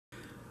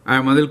I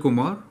am Anil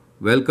Kumar.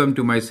 Welcome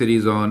to my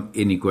series on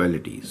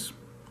inequalities.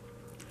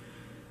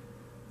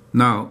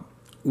 Now,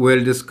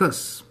 we'll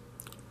discuss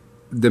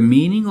the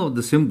meaning of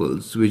the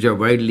symbols which are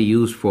widely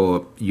used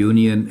for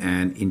union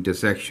and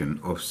intersection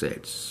of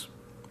sets.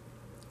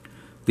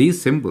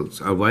 These symbols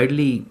are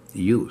widely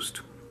used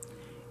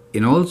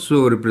in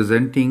also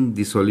representing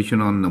the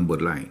solution on number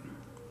line.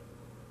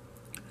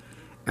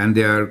 And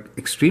they are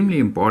extremely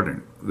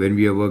important when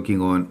we are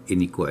working on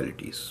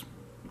inequalities.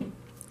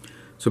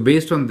 So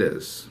based on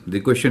this, the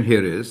question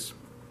here is,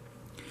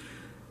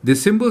 the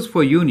symbols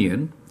for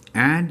union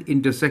and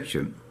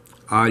intersection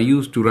are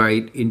used to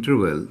write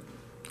interval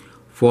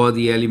for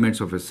the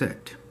elements of a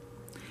set.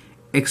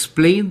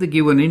 Explain the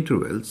given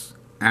intervals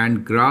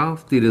and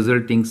graph the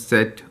resulting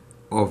set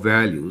of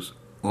values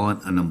on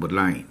a number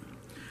line.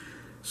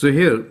 So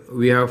here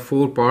we have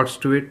 4 parts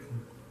to it.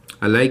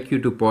 I'd like you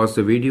to pause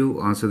the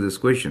video, answer this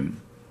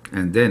question,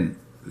 and then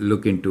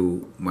look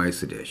into my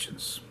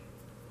suggestions.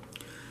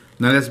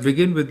 Now let's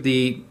begin with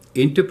the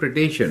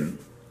interpretation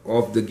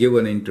of the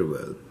given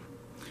interval.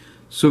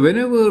 So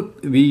whenever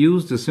we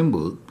use the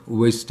symbol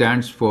which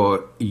stands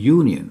for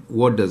union,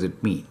 what does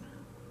it mean?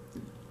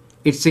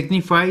 It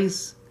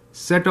signifies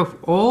set of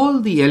all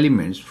the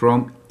elements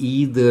from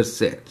either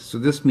set. So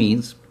this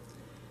means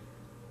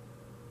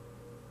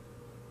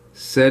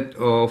set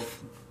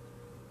of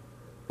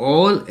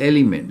all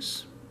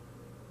elements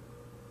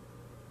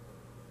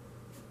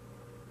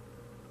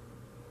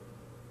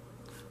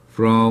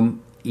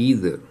from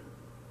either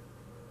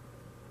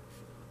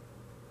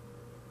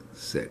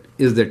set.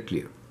 Is that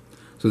clear?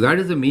 So that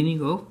is the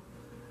meaning of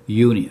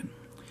union.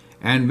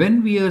 And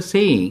when we are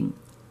saying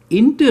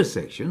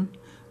intersection,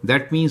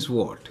 that means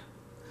what?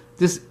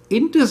 This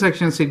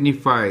intersection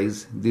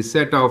signifies the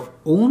set of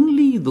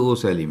only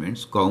those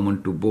elements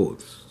common to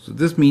both. So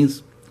this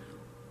means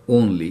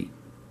only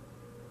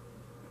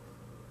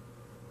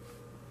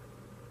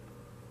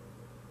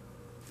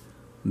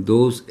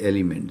those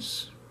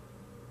elements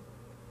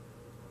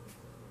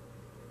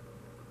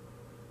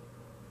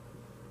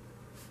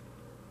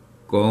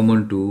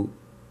common to,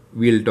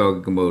 we'll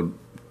talk about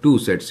 2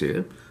 sets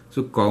here,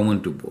 so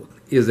common to both.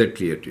 Is that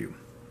clear to you?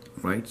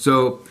 Right?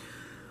 So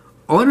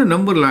on a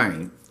number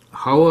line,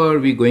 how are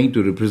we going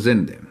to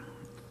represent them?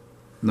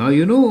 Now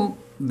you know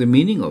the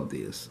meaning of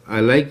this. I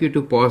like you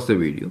to pause the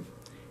video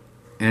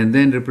and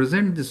then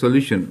represent the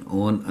solution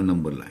on a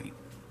number line.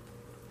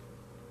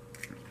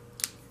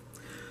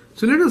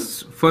 So let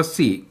us first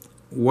see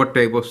what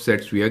type of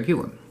sets we are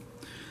given.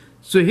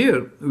 So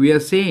here we are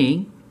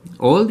saying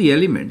all the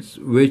elements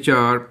which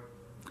are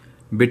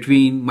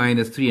between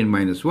 -3 and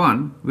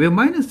 -1, where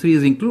 -3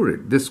 is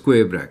included, this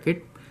square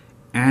bracket,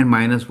 and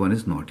 -1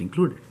 is not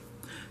included.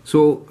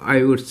 So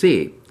I would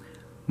say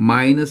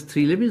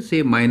 -3, let me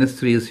say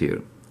 -3 is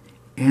here,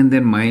 and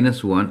then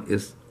 -1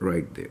 is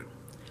right there.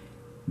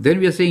 Then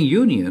we are saying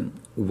union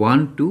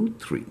 1, 2,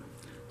 3.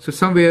 So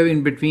somewhere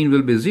in between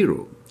will be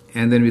 0,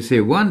 and then we say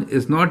 1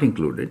 is not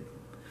included,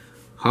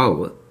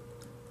 however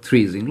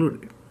 3 is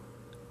included.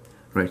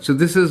 Right, so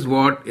this is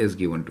what is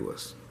given to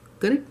us,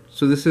 correct?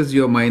 So this is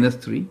your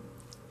 -3,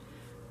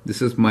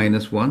 this is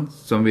 -1,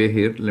 somewhere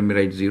here, let me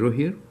write 0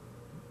 here,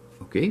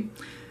 okay?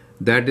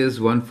 That is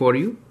 1 for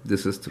you,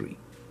 this is 3.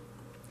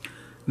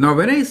 Now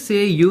when I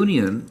say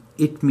union,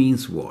 it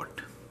means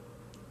what?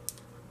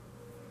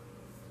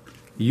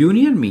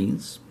 Union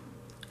means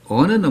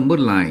on a number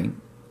line,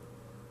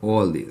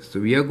 all these. So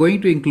we are going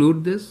to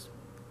include this,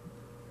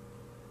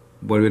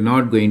 but we're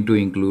not going to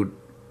include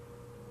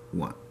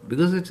 1.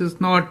 Because it is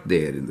not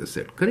there in the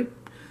set,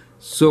 correct?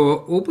 So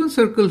open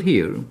circle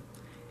here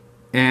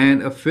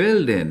and a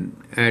filled in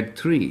at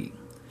 3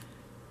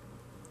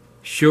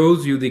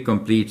 shows you the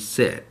complete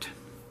set.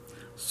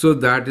 So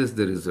that is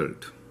the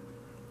result.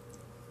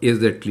 Is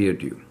that clear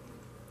to you?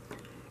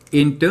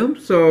 In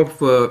terms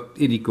of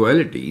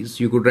inequalities,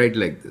 you could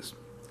write like this,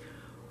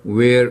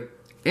 where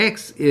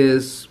x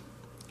is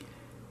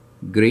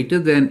greater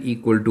than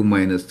equal to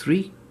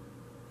 -3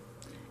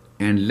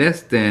 and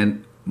less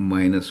than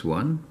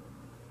 -1,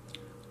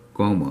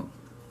 comma,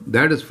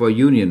 that is for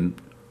union,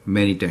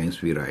 many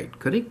times we write,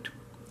 correct?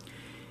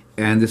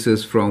 And this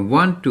is from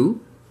 1 to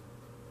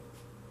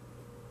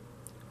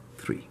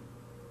 3.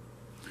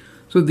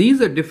 So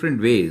these are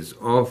different ways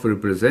of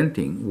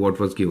representing what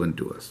was given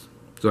to us.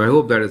 So I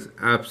hope that is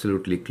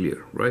absolutely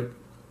clear, right?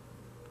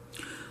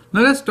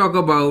 Now let's talk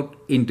about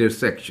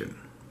intersection.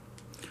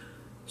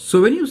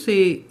 So when you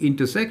say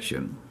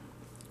intersection,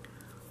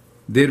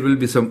 there will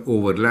be some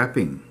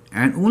overlapping,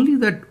 and only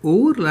that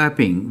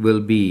overlapping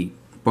will be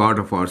part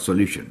of our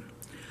solution.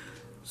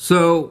 So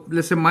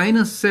let's say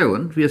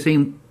 -7, we are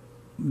saying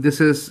this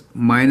is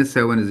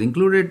 -7 is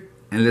included,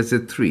 and let's say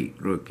 3.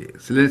 Okay,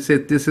 so let's say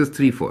this is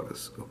 3 for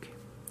us. Okay,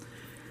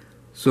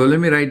 so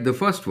let me write the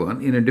first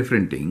one in a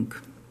different ink.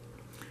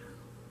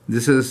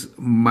 This is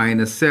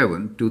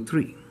 -7 to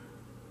 3.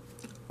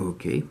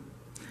 Okay,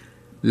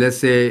 let's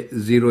say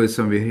 0 is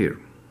somewhere here,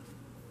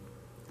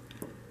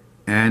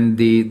 and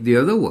the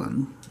other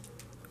one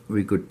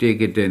we could take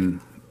it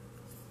in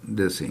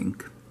this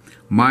ink.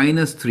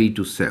 minus 3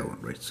 to 7,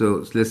 right?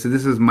 So let's say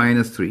this is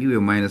minus 3, where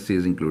minus 3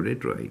 is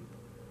included, right?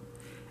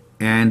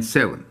 And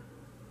 7.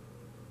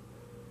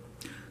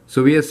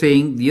 So we are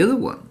saying the other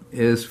one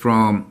is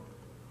from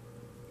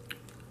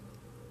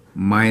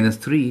minus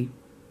 3,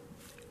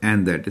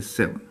 and that is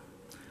 7.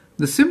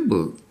 The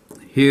symbol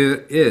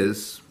here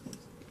is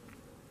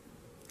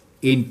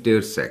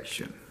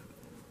intersection.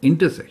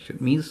 Intersection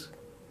means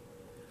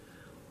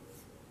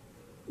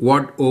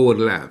what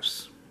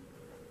overlaps.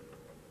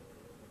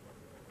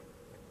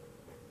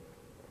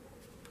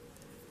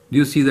 Do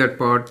you see that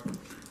part?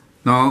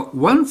 Now,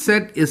 one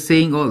set is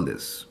saying all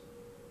this.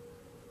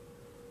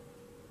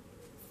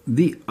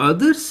 The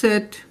other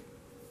set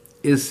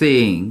is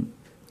saying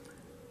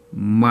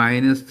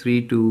minus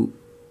 3 to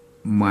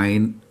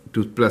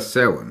plus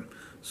 7.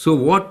 So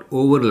what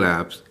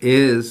overlaps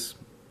is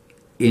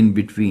in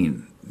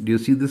between. Do you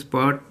see this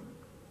part?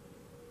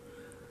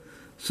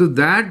 So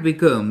that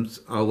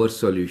becomes our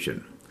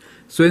solution.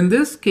 So in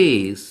this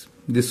case,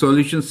 the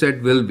solution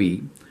set will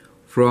be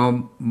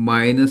from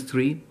minus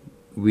 3,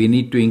 we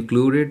need to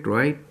include it,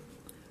 right,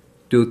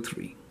 to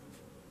 3.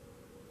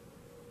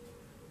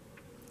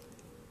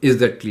 Is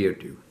that clear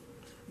to you?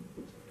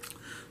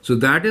 So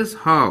that is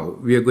how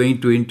we are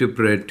going to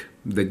interpret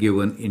the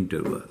given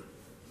interval.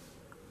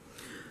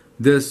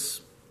 This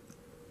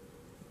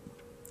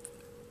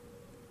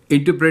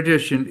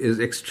interpretation is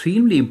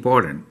extremely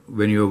important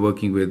when you are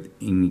working with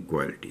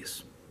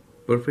inequalities.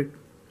 Perfect.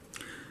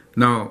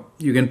 Now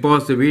you can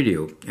pause the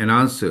video and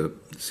answer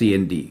C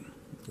and D.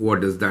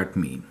 What does that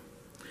mean?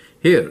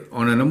 Here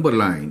on a number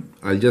line,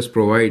 I'll just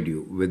provide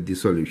you with the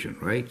solution,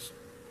 right?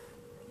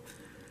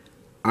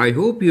 I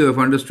hope you have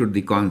understood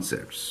the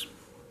concepts.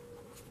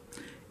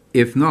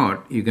 If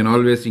not, you can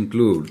always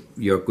include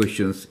your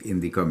questions in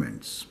the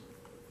comments.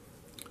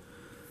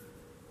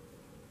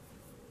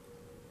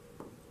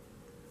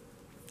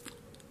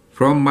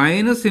 From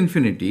minus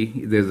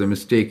infinity, there's a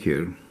mistake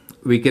here.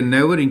 We can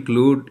never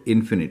include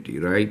infinity,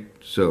 right?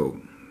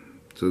 So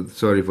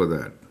sorry for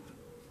that.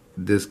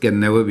 This can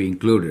never be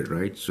included,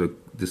 right? So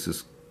this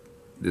is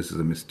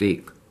a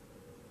mistake.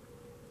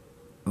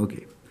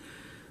 Okay.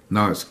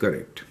 Now it's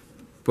correct.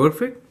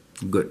 Perfect?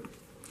 Good.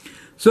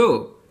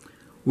 So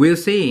we're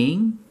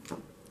saying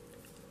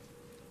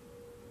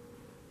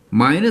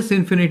minus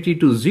infinity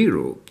to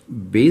 0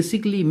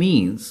 basically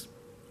means,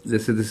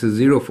 let's say this is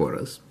 0 for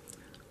us.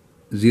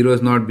 0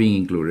 is not being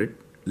included.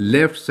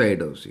 Left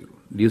side of 0.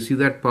 Do you see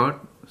that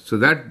part? So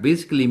that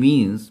basically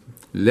means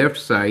left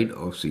side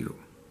of 0.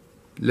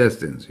 Less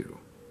than 0.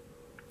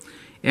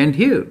 And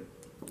here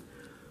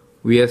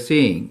we are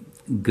saying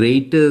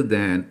greater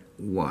than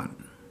 1.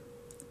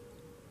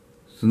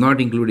 So not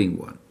including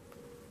 1.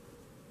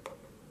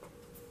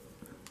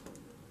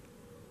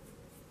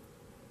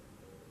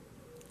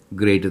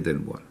 Greater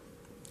than 1.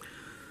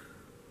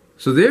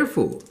 So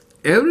therefore,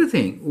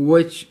 everything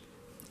which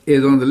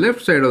is on the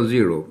left side of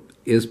 0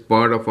 is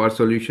part of our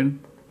solution.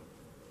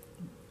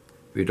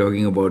 We're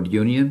talking about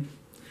union.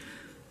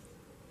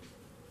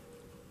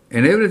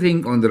 And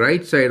everything on the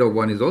right side of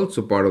 1 is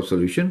also part of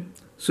solution.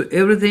 So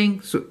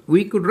everything, so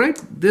we could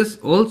write this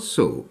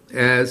also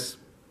as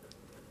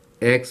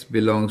x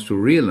belongs to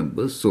real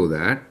numbers, so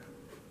that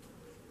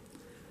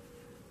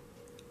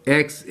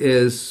x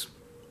is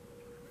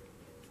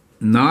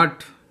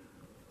not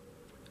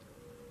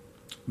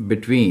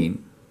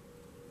between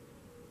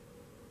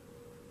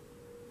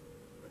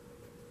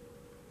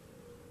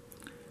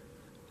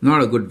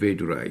not a good way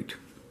to write.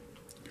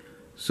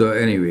 So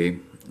anyway,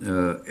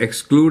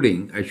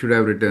 excluding, I should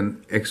have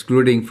written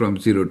excluding from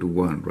 0 to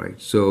 1, right?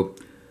 So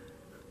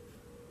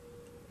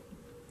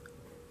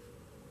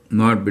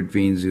not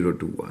between 0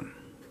 to 1,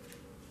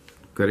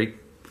 correct?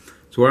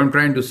 So what I'm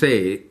trying to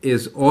say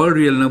is all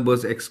real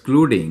numbers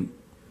excluding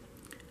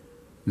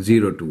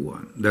 0 to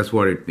 1. That's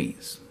what it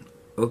means.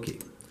 Okay.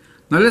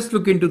 Now let's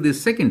look into the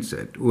second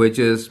set, which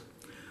is,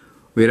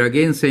 we're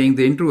again saying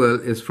the interval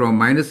is from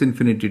minus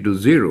infinity to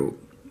 0.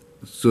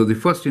 So the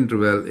first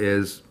interval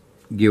is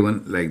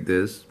given like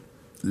this,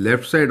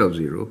 left side of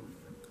 0,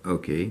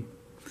 okay,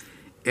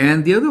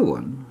 and the other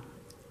one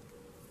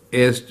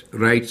is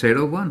right side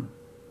of 1.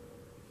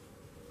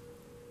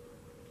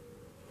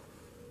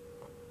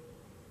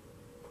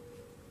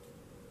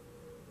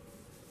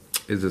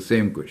 It's the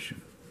same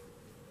question.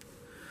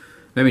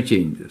 Let me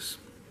change this.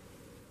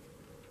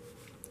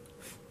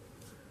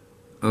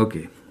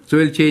 Okay, so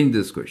we'll change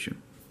this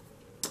question.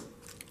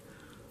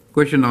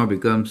 Question now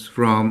becomes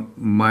from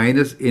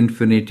minus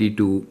infinity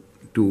to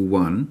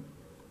 1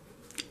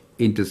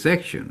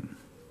 intersection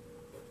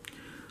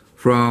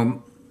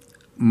from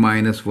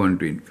minus 1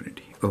 to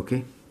infinity.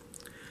 Okay,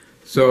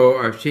 so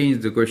I've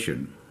changed the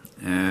question.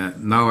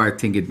 Now I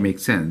think it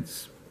makes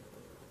sense.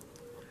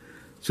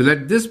 So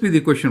let this be the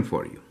question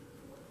for you,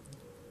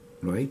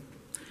 right?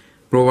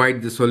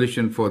 Provide the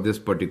solution for this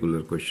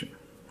particular question.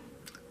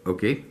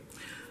 Okay,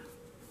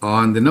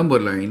 on the number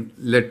line,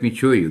 let me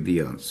show you the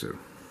answer.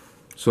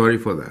 Sorry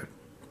for that.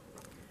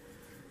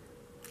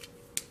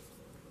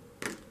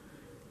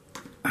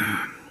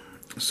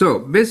 So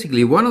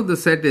basically one of the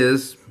set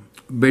is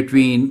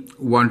between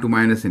 1 to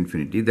minus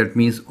infinity. That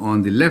means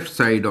on the left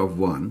side of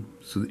 1.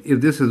 So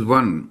if this is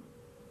 1,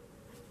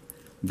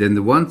 then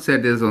the one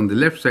set is on the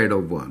left side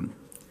of 1.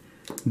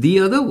 The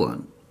other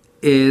one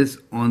is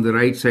on the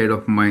right side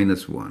of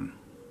minus 1.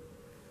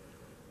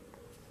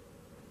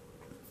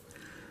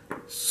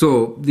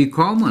 So the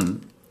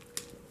common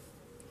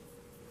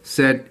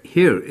set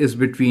here is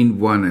between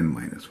 1 and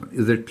minus 1.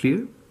 Is that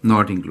clear?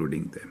 Not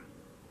including them.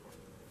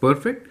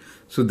 Perfect.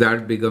 So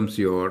that becomes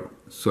your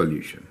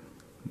solution.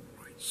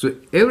 So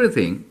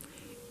everything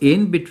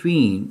in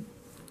between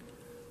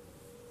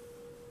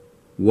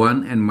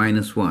 1 and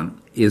minus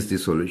 1 is the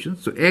solution.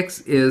 So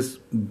x is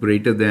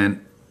greater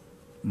than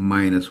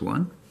minus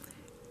 1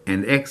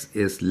 and x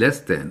is less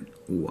than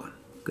 1.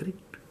 Correct?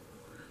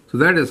 So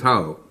that is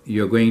how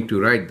you're going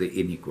to write the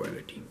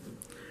inequality.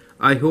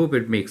 I hope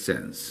it makes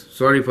sense.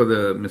 Sorry for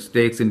the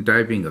mistakes in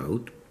typing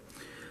out,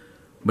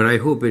 but I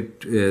hope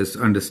it is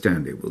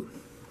understandable.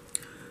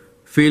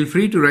 Feel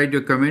free to write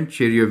your comment,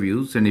 share your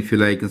views, and if you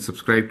like and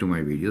subscribe to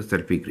my videos,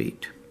 that'd be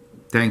great.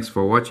 Thanks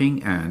for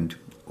watching and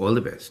all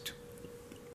the best.